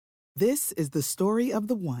This is the story of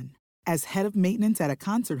the one. As head of maintenance at a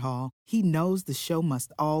concert hall, he knows the show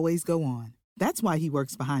must always go on. That's why he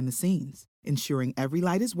works behind the scenes, ensuring every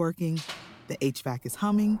light is working, the HVAC is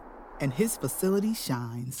humming, and his facility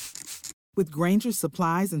shines. With Grainger's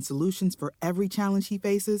supplies and solutions for every challenge he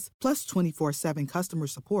faces, plus 24/7 customer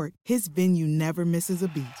support, his venue never misses a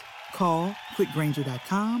beat. Call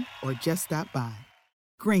quickgrainger.com or just stop by.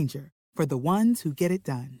 Grainger, for the ones who get it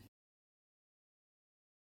done.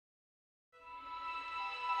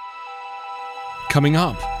 Coming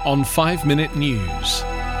up on 5 Minute News.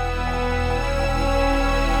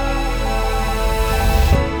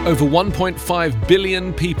 Over 1.5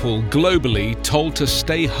 billion people globally told to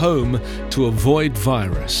stay home to avoid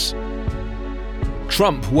virus.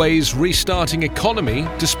 Trump weighs restarting economy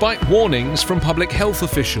despite warnings from public health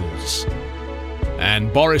officials.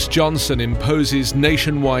 And Boris Johnson imposes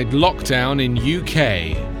nationwide lockdown in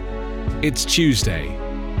UK. It's Tuesday,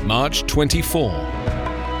 March 24.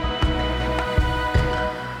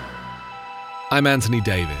 I'm Anthony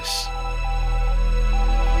Davis.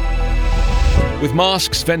 With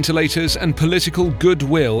masks, ventilators and political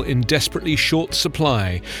goodwill in desperately short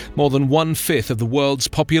supply, more than 1/5 of the world's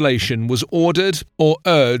population was ordered or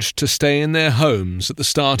urged to stay in their homes at the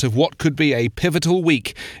start of what could be a pivotal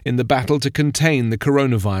week in the battle to contain the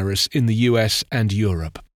coronavirus in the US and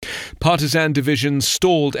Europe. Partisan divisions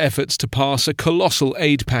stalled efforts to pass a colossal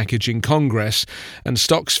aid package in Congress, and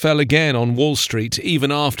stocks fell again on Wall Street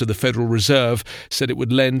even after the Federal Reserve said it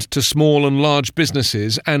would lend to small and large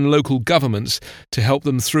businesses and local governments to help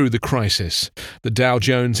them through the crisis. The Dow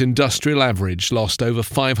Jones Industrial Average lost over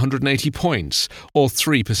 580 points, or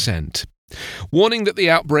 3%. Warning that the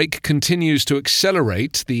outbreak continues to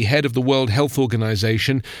accelerate, the head of the World Health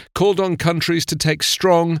Organization called on countries to take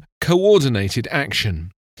strong, coordinated action.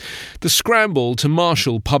 The scramble to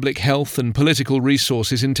marshal public health and political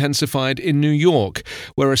resources intensified in New York,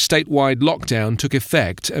 where a statewide lockdown took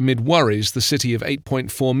effect amid worries the city of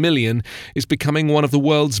 8.4 million is becoming one of the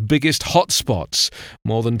world's biggest hotspots.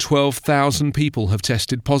 More than 12,000 people have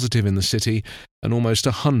tested positive in the city, and almost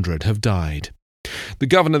 100 have died. The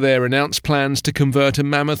governor there announced plans to convert a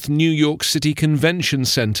mammoth New York City convention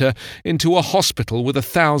center into a hospital with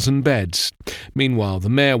 1,000 beds. Meanwhile, the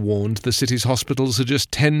mayor warned the city's hospitals are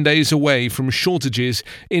just 10 days away from shortages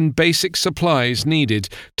in basic supplies needed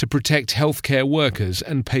to protect healthcare workers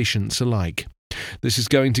and patients alike. This is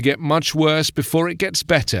going to get much worse before it gets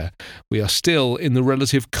better. We are still in the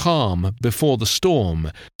relative calm before the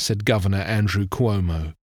storm, said Governor Andrew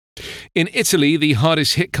Cuomo. In Italy, the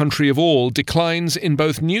hardest-hit country of all, declines in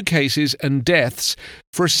both new cases and deaths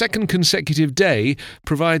for a second consecutive day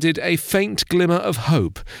provided a faint glimmer of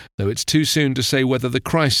hope, though it's too soon to say whether the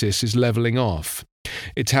crisis is levelling off.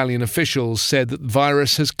 Italian officials said that the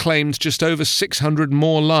virus has claimed just over 600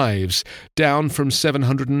 more lives, down from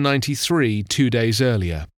 793 2 days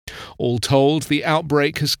earlier. All told, the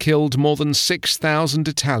outbreak has killed more than 6,000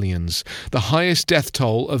 Italians, the highest death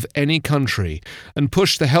toll of any country, and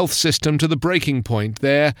pushed the health system to the breaking point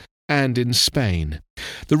there and in Spain.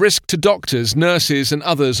 The risk to doctors, nurses and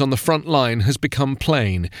others on the front line has become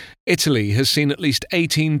plain. Italy has seen at least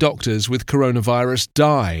 18 doctors with coronavirus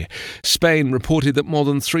die. Spain reported that more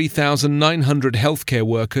than 3,900 healthcare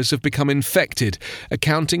workers have become infected,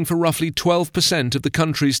 accounting for roughly 12% of the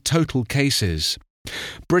country's total cases.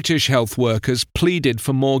 British health workers pleaded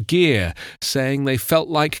for more gear, saying they felt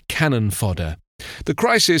like cannon fodder. The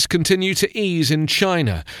crisis continued to ease in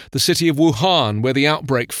China. The city of Wuhan, where the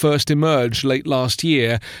outbreak first emerged late last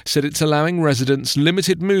year, said it's allowing residents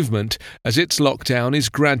limited movement as its lockdown is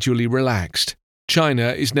gradually relaxed. China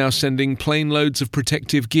is now sending plane loads of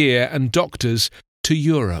protective gear and doctors to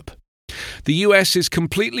Europe. The US is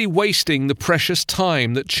completely wasting the precious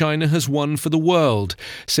time that China has won for the world,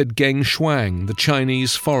 said Geng Shuang, the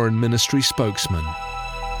Chinese Foreign Ministry spokesman.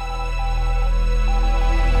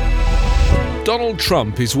 Donald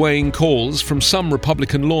Trump is weighing calls from some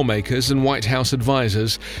Republican lawmakers and White House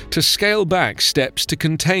advisors to scale back steps to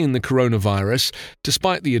contain the coronavirus,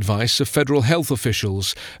 despite the advice of federal health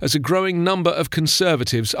officials, as a growing number of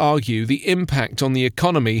conservatives argue the impact on the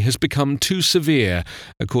economy has become too severe,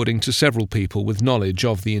 according to several people with knowledge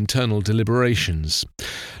of the internal deliberations.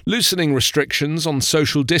 Loosening restrictions on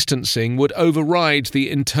social distancing would override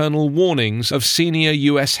the internal warnings of senior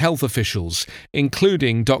US health officials,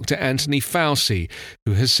 including Dr. Anthony Fauci,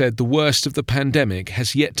 who has said the worst of the pandemic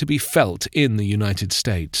has yet to be felt in the United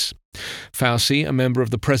States. Fauci, a member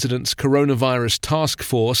of the president's coronavirus task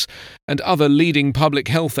force, and other leading public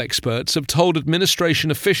health experts have told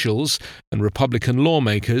administration officials and Republican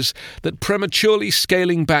lawmakers that prematurely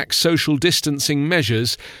scaling back social distancing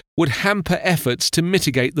measures would hamper efforts to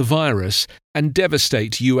mitigate the virus and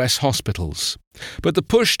devastate US hospitals. But the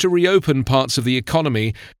push to reopen parts of the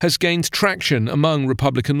economy has gained traction among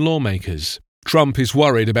Republican lawmakers. Trump is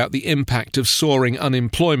worried about the impact of soaring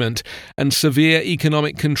unemployment and severe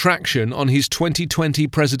economic contraction on his 2020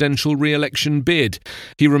 presidential re-election bid.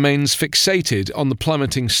 He remains fixated on the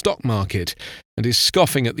plummeting stock market and is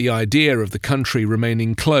scoffing at the idea of the country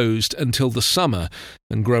remaining closed until the summer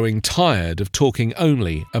and growing tired of talking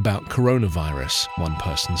only about coronavirus, one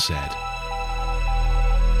person said.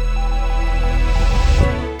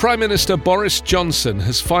 Prime Minister Boris Johnson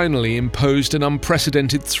has finally imposed an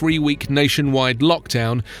unprecedented 3-week nationwide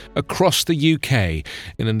lockdown across the UK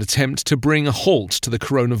in an attempt to bring a halt to the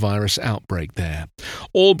coronavirus outbreak there.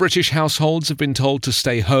 All British households have been told to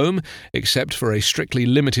stay home, except for a strictly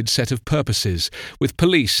limited set of purposes, with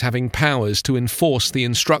police having powers to enforce the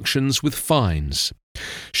instructions with fines.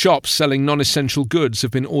 Shops selling non-essential goods have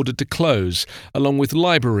been ordered to close, along with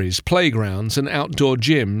libraries, playgrounds and outdoor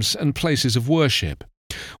gyms and places of worship.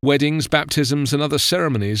 Weddings, baptisms and other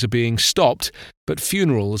ceremonies are being stopped, but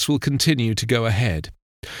funerals will continue to go ahead.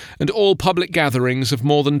 And all public gatherings of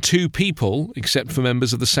more than 2 people, except for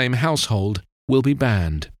members of the same household, will be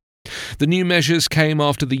banned. The new measures came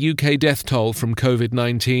after the UK death toll from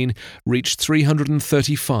COVID-19 reached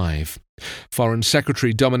 335. Foreign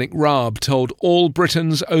Secretary Dominic Raab told all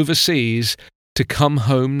Britons overseas to come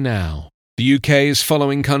home now. The UK is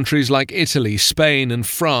following countries like Italy, Spain and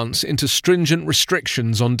France into stringent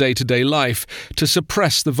restrictions on day-to-day life to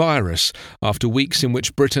suppress the virus, after weeks in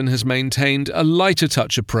which Britain has maintained a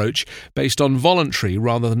lighter-touch approach based on voluntary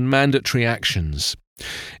rather than mandatory actions.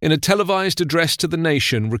 In a televised address to the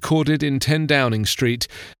nation recorded in 10 Downing Street,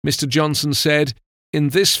 Mr Johnson said, "In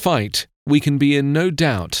this fight, we can be in no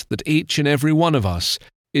doubt that each and every one of us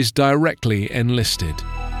is directly enlisted."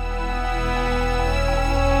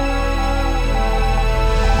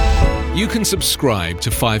 You can subscribe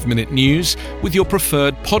to 5 Minute News with your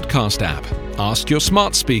preferred podcast app. Ask your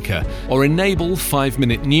smart speaker or enable 5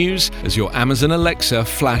 Minute News as your Amazon Alexa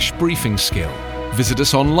flash briefing skill. Visit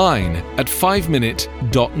us online at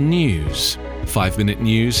 5minute.news. 5 Minute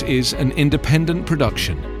News is an independent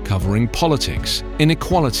production covering politics,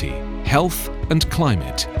 inequality, health and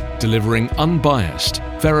climate, delivering unbiased,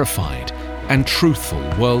 verified and truthful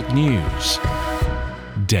world news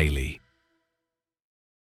daily.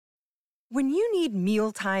 When you need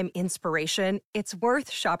mealtime inspiration, it's worth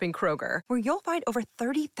shopping Kroger, where you'll find over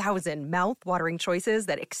 30,000 mouth-watering choices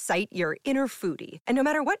that excite your inner foodie. And no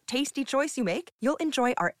matter what tasty choice you make, you'll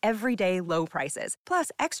enjoy our everyday low prices, plus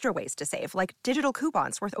extra ways to save, like digital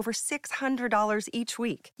coupons worth over $600 each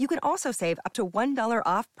week. You can also save up to $1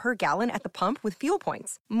 off per gallon at the pump with fuel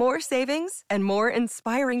points. More savings and more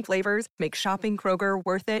inspiring flavors make shopping Kroger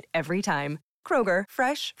worth it every time. Kroger,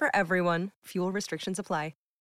 fresh for everyone. Fuel restrictions apply.